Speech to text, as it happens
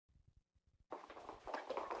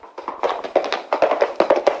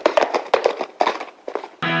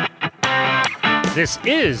This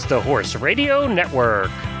is the Horse Radio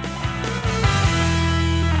Network.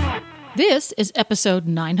 This is episode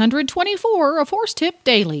 924 of Horse Tip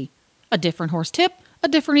Daily. A different horse tip, a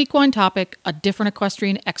different equine topic, a different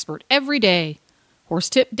equestrian expert every day. Horse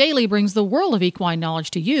Tip Daily brings the world of equine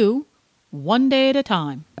knowledge to you, one day at a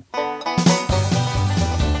time.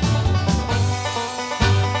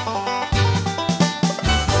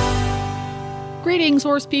 Greetings,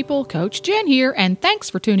 horse people. Coach Jen here, and thanks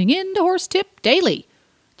for tuning in to Horse Tip Daily.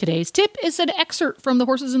 Today's tip is an excerpt from the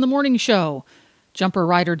Horses in the Morning show. Jumper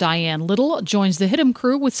rider Diane joins the Hit'em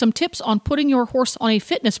crew with some tips on putting your horse on a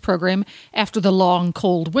fitness program after the long,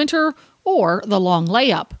 cold winter or the long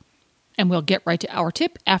layup. And we'll get right to our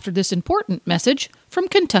tip after this important message from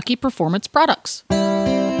Kentucky Performance Products.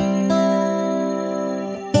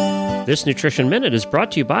 This Nutrition Minute is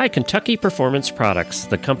brought to you by Kentucky Performance Products,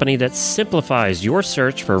 the company that simplifies your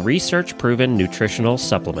search for research-proven nutritional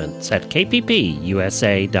supplements at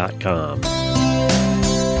kppusa.com.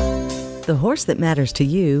 The horse that matters to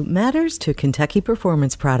you matters to Kentucky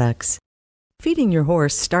Performance Products. Feeding your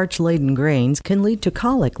horse starch-laden grains can lead to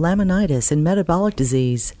colic, laminitis, and metabolic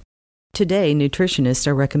disease. Today, nutritionists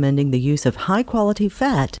are recommending the use of high-quality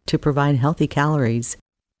fat to provide healthy calories.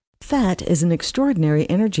 Fat is an extraordinary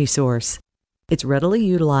energy source. It's readily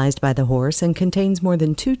utilized by the horse and contains more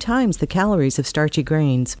than 2 times the calories of starchy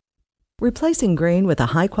grains. Replacing grain with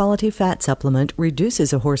a high-quality fat supplement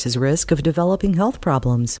reduces a horse's risk of developing health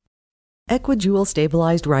problems. Equijewel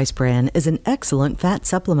Stabilized Rice Bran is an excellent fat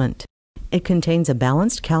supplement. It contains a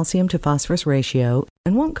balanced calcium to phosphorus ratio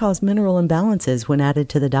and won't cause mineral imbalances when added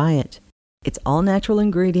to the diet. Its all-natural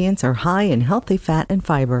ingredients are high in healthy fat and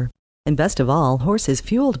fiber. And best of all, horses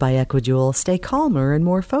fueled by Equijewel stay calmer and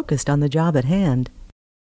more focused on the job at hand.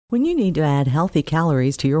 When you need to add healthy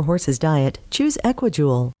calories to your horse's diet, choose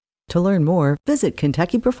Equijewel. To learn more, visit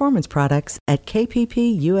Kentucky Performance Products at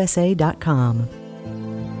kppusa.com.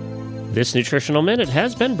 This Nutritional Minute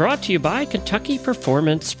has been brought to you by Kentucky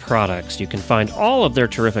Performance Products. You can find all of their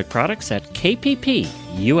terrific products at kppusa.com.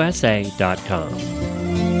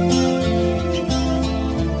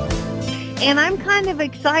 And I'm kind of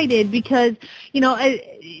excited because,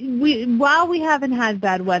 while we haven't had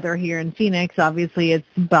bad weather here in Phoenix, obviously it's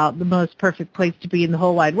about the most perfect place to be in the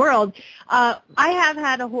whole wide world, I have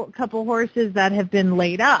had a couple horses that have been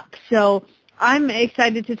laid up. So I'm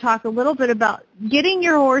excited to talk a little bit about getting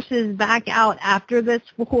your horses back out after this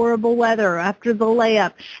horrible weather, after the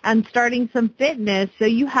layup, and starting some fitness. So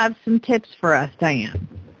you have some tips for us, Diane.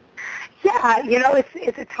 Yeah,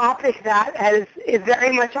 it's a topic that is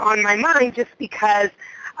very much on my mind just because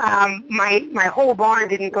my whole barn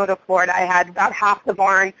didn't go to Florida. I had about half the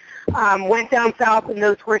barn, went down south, and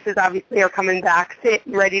those horses obviously are coming back fit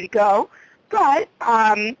and ready to go. But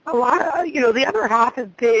a lot of, the other half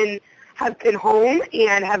have been home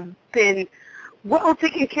and have been well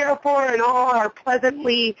taken care of for, and all are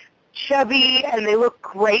pleasantly chubby, and they look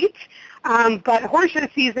great. But horse show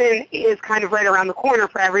season is kind of right around the corner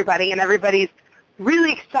for everybody, and everybody's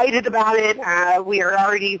really excited about it. We are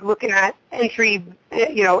already looking at entry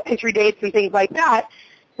dates and things like that.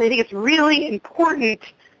 And I think it's really important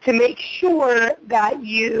to make sure that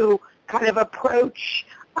you kind of approach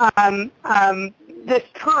this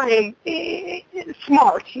time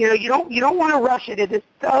smart. You don't want to rush it. It is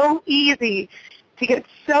so easy to get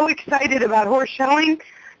so excited about horse showing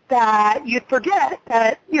that you forget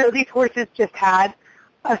that, these horses just had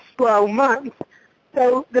a slow month.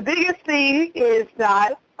 So the biggest thing is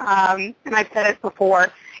that, and I've said it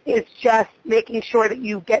before, is just making sure that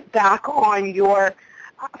you get back on your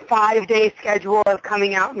 5-day schedule of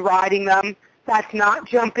coming out and riding them. That's not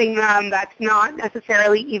jumping them. That's not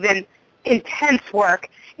necessarily even intense work.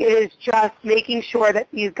 It is just making sure that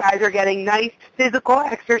these guys are getting nice physical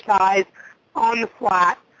exercise on the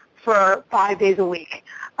flat for 5 days a week.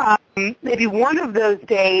 Maybe one of those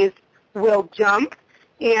days will jump,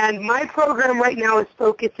 and my program right now is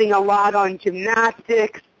focusing a lot on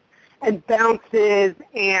gymnastics and bounces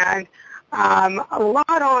and a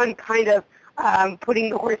lot on kind of putting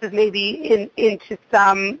the horses maybe into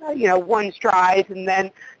some, one stride and then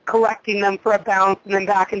collecting them for a bounce and then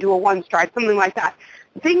back into a one stride, something like that.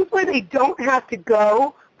 Things where they don't have to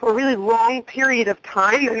go for a really long period of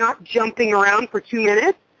time. They're not jumping around for 2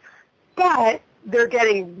 minutes, but they're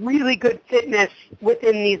getting really good fitness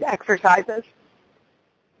within these exercises.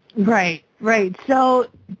 Right. So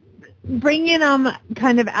bringing them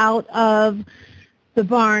kind of out of the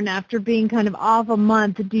barn after being kind of off a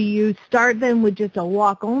month, do you start them with just a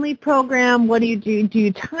walk-only program? What do you do? Do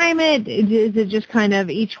you time it? Is it just kind of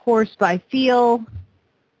each horse by feel?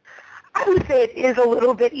 I would say it is a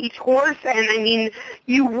little bit each horse, and I mean,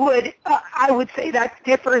 I would say that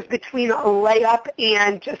differs between a layup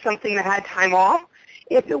and just something that had time off.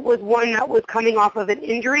 If it was one that was coming off of an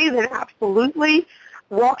injury, then absolutely.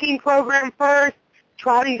 Walking program first,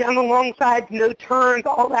 trotting down the long sides, no turns,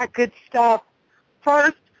 all that good stuff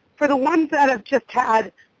first. For the ones that have just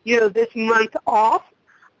had, this month off,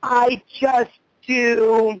 I just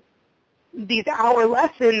do these hour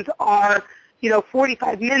lessons are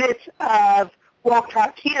 45 minutes of walk,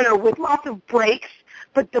 trot, canter with lots of breaks,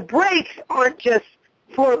 but the breaks aren't just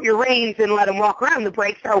float your reins and let them walk around. The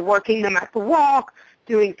breaks are working them at the walk,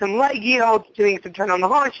 doing some leg yields, doing some turn on the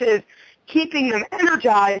haunches, keeping them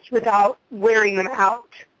energized without wearing them out.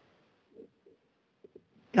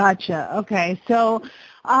 Gotcha. Okay. So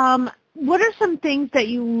what are some things that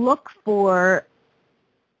you look for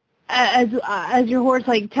as your horse,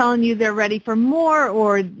 like telling you they're ready for more,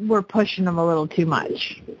 or we're pushing them a little too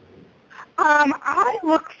much? I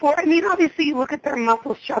look for, obviously you look at their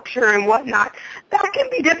muscle structure and whatnot. That can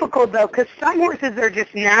be difficult, though, because some horses are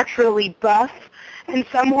just naturally buff, and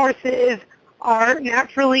some horses are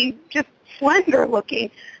naturally just slender looking.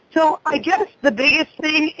 So I guess the biggest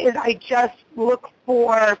thing is I just look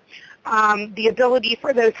for the ability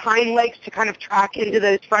for those hind legs to kind of track into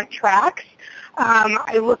those front tracks.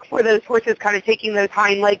 I look for those horses kind of taking those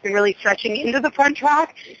hind legs and really stretching into the front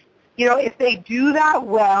track. If they do that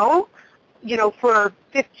well, for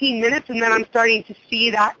 15 minutes, and then I'm starting to see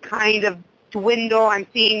that kind of dwindle, I'm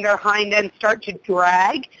seeing their hind end start to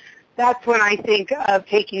drag, that's when I think of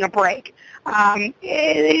taking a break.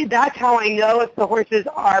 That's how I know if the horses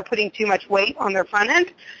are putting too much weight on their front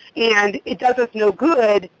end, and it does us no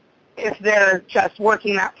good if they're just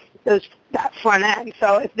working that front end.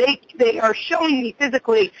 So if they are showing me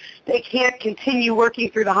physically they can't continue working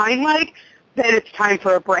through the hind leg, then it's time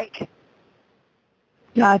for a break.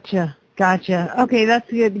 Gotcha. Okay, that's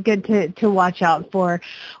good to watch out for.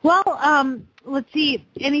 Well, let's see.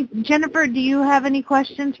 Jennifer, do you have any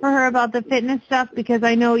questions for her about the fitness stuff? Because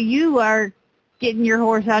I know you are getting your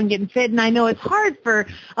horse out and getting fit, and I know it's hard for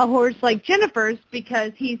a horse like Jennifer's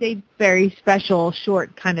because he's a very special,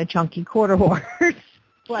 short, kind of chunky quarter horse.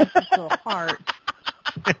 Bless his little heart.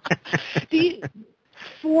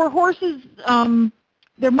 For horses,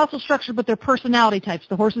 their muscle structure, but their personality types,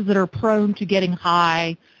 the horses that are prone to getting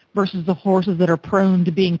high versus the horses that are prone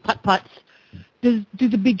to being putt-putts, do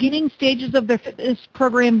the beginning stages of their fitness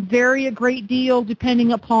program vary a great deal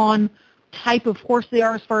depending upon type of horse they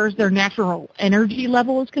are as far as their natural energy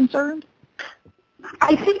level is concerned?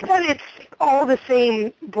 I think that it's all the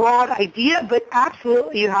same broad idea, but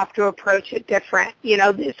absolutely you have to approach it different.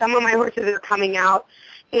 Some of my horses are coming out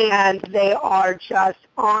and they are just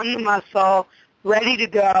on the muscle, ready to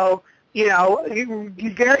go,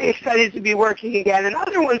 very excited to be working again. And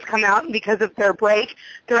other ones come out, and because of their break,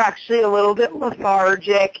 they're actually a little bit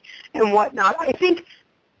lethargic and whatnot. I think,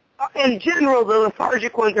 in general, the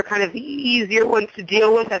lethargic ones are kind of the easier ones to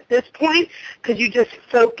deal with at this point because you just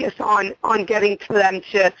focus on getting to them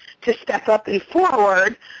to step up and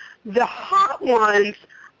forward. The hot ones,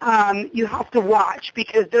 you have to watch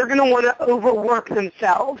because they're going to want to overwork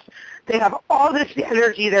themselves. They have all this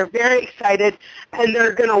energy. They're very excited, and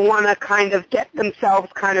they're going to want to kind of get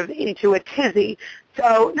themselves kind of into a tizzy.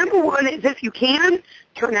 So number one is if you can,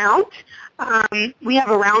 turn out. We have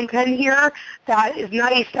a round pen here that is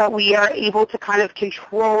nice that we are able to kind of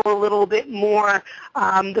control a little bit more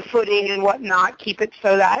the footing and whatnot, keep it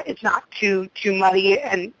so that it's not too muddy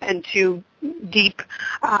and too deep.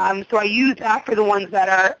 So I use that for the ones that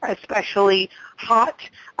are especially hot.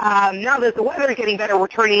 Now that the weather is getting better, we're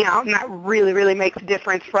turning out, and that really, really makes a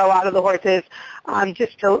difference for a lot of the horses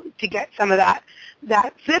just to get some of that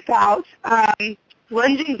zip out.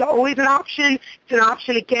 Lunging is always an option. It's an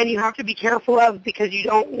option, again, you have to be careful of because you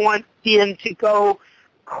don't want them to go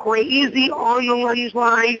crazy on the lunge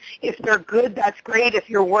line. If they're good, that's great. If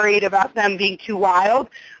you're worried about them being too wild,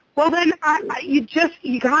 well, then you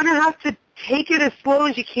kind of have to take it as slow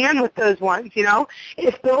as you can with those ones,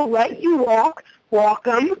 If they'll let you walk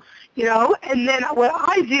them, and then what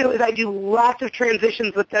I do is I do lots of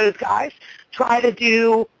transitions with those guys. Try to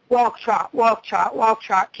do walk, trot,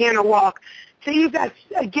 canter, walk. Things that,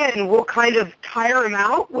 again, will kind of tire them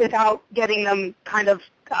out without getting them kind of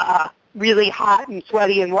really hot and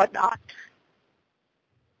sweaty and whatnot.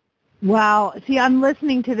 Wow. See, I'm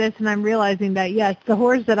listening to this and I'm realizing that, yes, the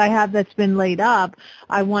horse that I have that's been laid up,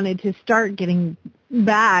 I wanted to start getting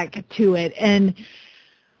back to it. And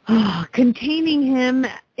containing him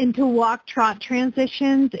into walk-trot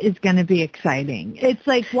transitions is going to be exciting. It's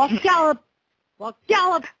like walk, gallop, walk,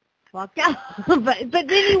 gallop, walk, gallop. But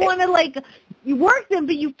then you want to, work them,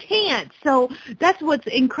 but you can't. So that's what's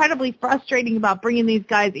incredibly frustrating about bringing these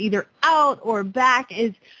guys either out or back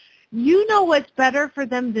is you know what's better for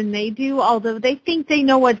them than they do, although they think they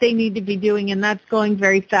know what they need to be doing, and that's going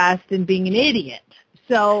very fast and being an idiot.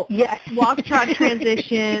 So yes, walk, trot,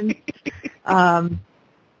 transition.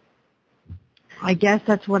 I guess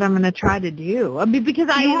that's what I'm going to try to do. I mean, because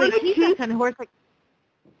I keep that kind of horse. Like,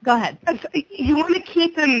 go ahead. You want to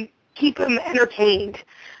keep them entertained.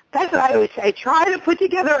 That's what I always say. Try to put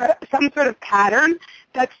together some sort of pattern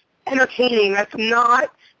that's entertaining. That's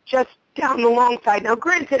not just down the long side. Now,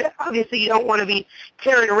 granted, obviously you don't want to be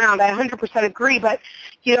tearing around. I 100% agree. But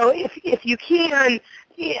if you can,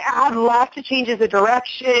 add lots of changes of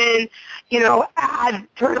direction,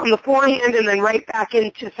 turn on the forehand and then right back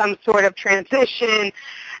into some sort of transition,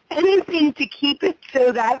 anything to keep it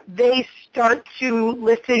so that they start to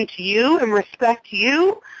listen to you and respect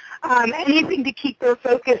you, anything to keep their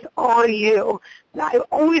focus on you. I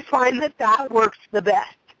always find that works the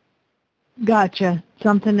best. Gotcha.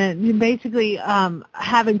 Something that basically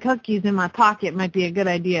having cookies in my pocket might be a good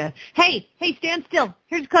idea. Hey, stand still.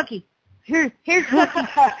 Here's a cookie. Here's cookie.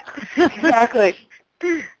 Exactly.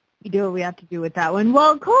 You do what we have to do with that one.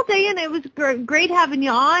 Well, cool, Diane. It was great having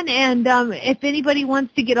you on. And if anybody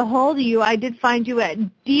wants to get a hold of you, I did find you at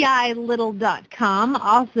dilittle.com.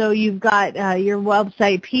 Also, you've got your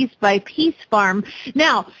website, Piece by Piece Farm.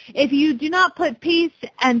 Now, if you do not put piece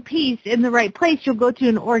and piece in the right place, you'll go to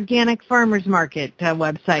an organic farmer's market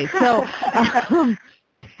website. So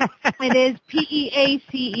it is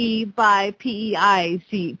PEACE by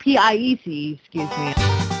PIEC, excuse me.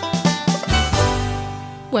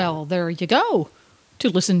 Well, there you go. To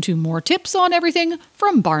listen to more tips on everything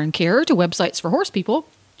from barn care to websites for horse people,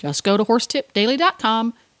 just go to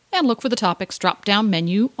horsetipdaily.com and look for the topics drop-down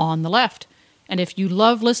menu on the left. And if you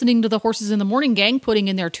love listening to the Horses in the Morning gang putting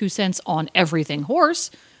in their 2 cents on everything horse,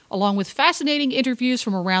 along with fascinating interviews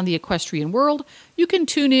from around the equestrian world, you can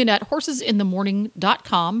tune in at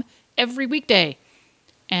horsesinthemorning.com every weekday.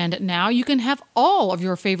 And now you can have all of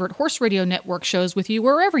your favorite Horse Radio Network shows with you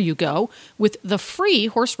wherever you go with the free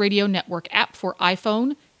Horse Radio Network app for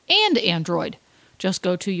iPhone and Android. Just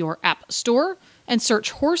go to your app store and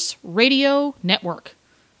search Horse Radio Network.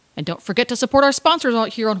 And don't forget to support our sponsors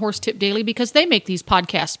out here on Horse Tip Daily because they make these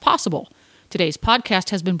podcasts possible. Today's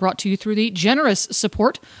podcast has been brought to you through the generous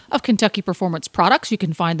support of Kentucky Performance Products. You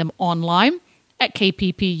can find them online at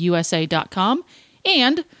kppusa.com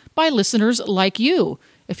and by listeners like you.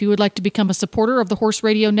 If you would like to become a supporter of the Horse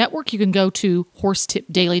Radio Network, you can go to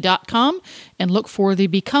horsetipdaily.com and look for the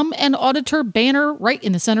Become an Auditor banner right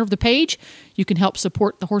in the center of the page. You can help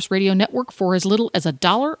support the Horse Radio Network for as little as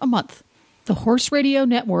 $1 a month. The Horse Radio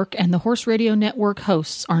Network and the Horse Radio Network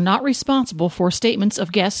hosts are not responsible for statements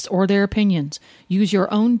of guests or their opinions. Use your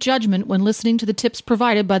own judgment when listening to the tips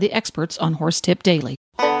provided by the experts on Horse Tip Daily.